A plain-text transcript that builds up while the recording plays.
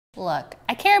Look,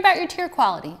 I care about your tear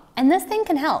quality, and this thing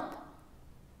can help.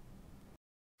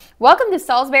 Welcome to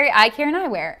Salisbury Eyecare and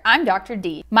Eyewear. I'm Dr.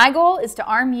 D. My goal is to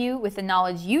arm you with the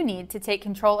knowledge you need to take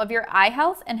control of your eye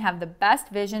health and have the best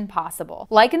vision possible.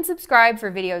 Like and subscribe for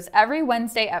videos every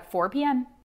Wednesday at 4 p.m.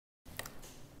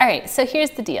 All right, so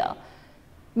here's the deal.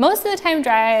 Most of the time,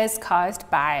 dry eye is caused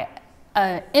by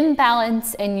an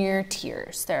imbalance in your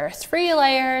tears. There are 3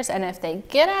 layers, and if they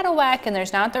get out of whack and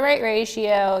there's not the right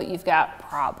ratio, you've got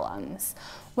problems.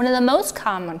 One of the most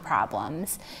common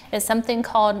problems is something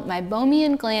called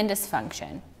Meibomian Gland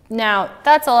Dysfunction. Now,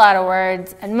 that's a lot of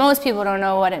words, and most people don't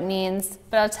know what it means,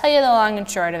 but I'll tell you the long and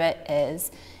short of it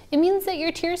is, it means that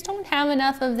your tears don't have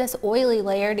enough of this oily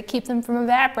layer to keep them from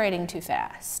evaporating too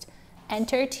fast.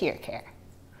 Enter TearCare.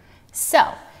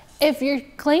 So, if your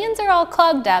glands are all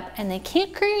clogged up and they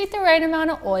can't create the right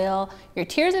amount of oil, your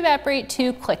tears evaporate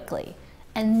too quickly.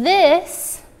 And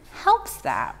this helps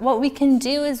that. What we can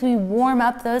do is we warm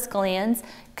up those glands,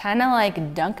 kind of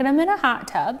like dunking them in a hot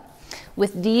tub,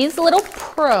 with these little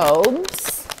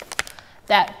probes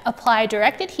that apply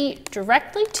directed heat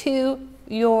directly to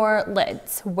your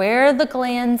lids, where the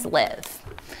glands live.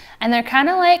 And they're kind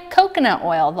of like coconut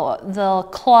oil, the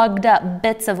clogged up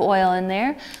bits of oil in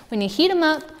there. When you heat them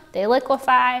up, they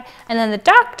liquefy, and then the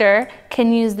doctor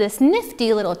can use this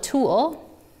nifty little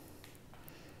tool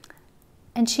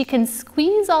and she can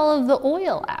squeeze all of the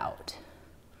oil out.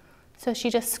 So she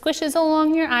just squishes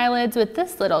along your eyelids with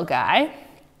this little guy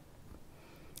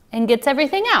and gets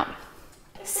everything out.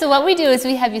 So what we do is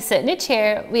we have you sit in a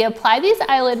chair, we apply these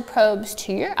eyelid probes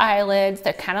to your eyelids.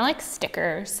 They're kind of like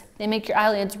stickers. They make your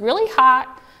eyelids really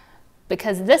hot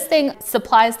because this thing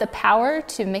supplies the power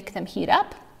to make them heat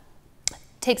up.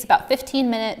 Takes about 15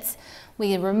 minutes.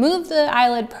 We remove the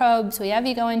eyelid probes, we have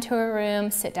you go into a room,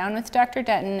 sit down with Dr.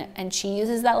 Denton, and she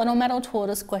uses that little metal tool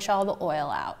to squish all the oil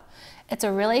out. It's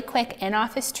a really quick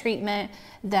in-office treatment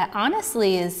that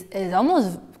honestly is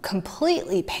almost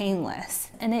completely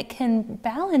painless, and it can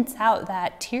balance out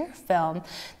that tear film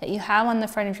that you have on the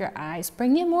front of your eyes,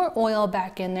 bring you more oil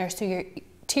back in there so your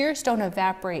tears don't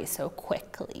evaporate so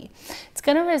quickly. It's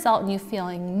going to result in you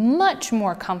feeling much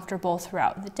more comfortable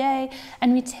throughout the day,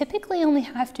 and we typically only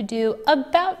have to do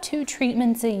about 2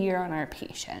 treatments a year on our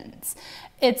patients.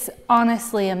 It's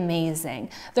honestly amazing.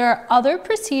 There are other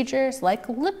procedures like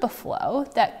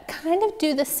lipiflow that kind of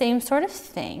do the same sort of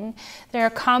thing. They're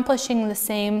accomplishing the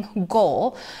same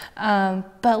goal,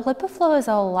 but lipiflow is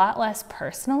a lot less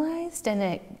personalized, and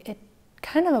it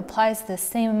kind of applies the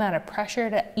same amount of pressure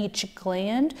to each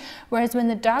gland, whereas when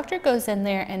the doctor goes in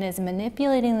there and is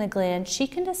manipulating the gland, she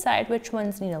can decide which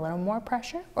ones need a little more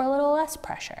pressure or a little less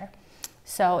pressure.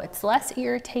 So it's less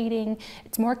irritating,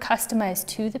 it's more customized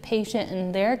to the patient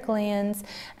and their glands,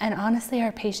 and honestly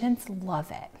our patients love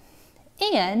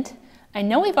it. And I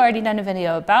know we've already done a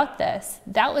video about this,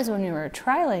 that was when we were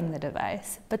trialing the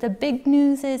device, but the big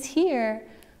news is here,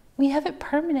 we have it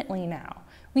permanently now.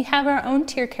 We have our own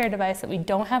TearCare device that we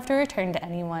don't have to return to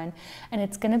anyone, and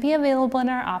it's going to be available in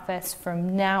our office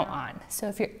from now on. So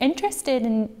if you're interested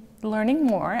in learning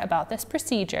more about this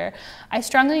procedure, I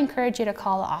strongly encourage you to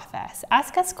call the office.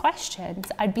 Ask us questions.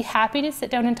 I'd be happy to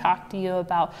sit down and talk to you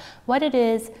about what it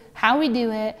is, how we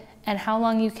do it, and how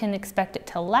long you can expect it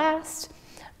to last,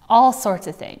 all sorts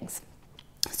of things.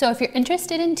 So if you're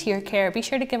interested in TearCare, be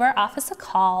sure to give our office a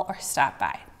call or stop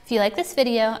by. If you like this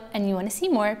video and you want to see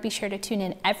more, be sure to tune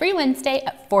in every Wednesday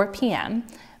at 4 p.m.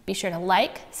 Be sure to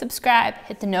like, subscribe,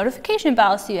 hit the notification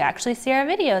bell so you actually see our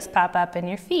videos pop up in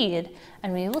your feed,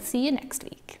 and we will see you next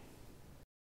week.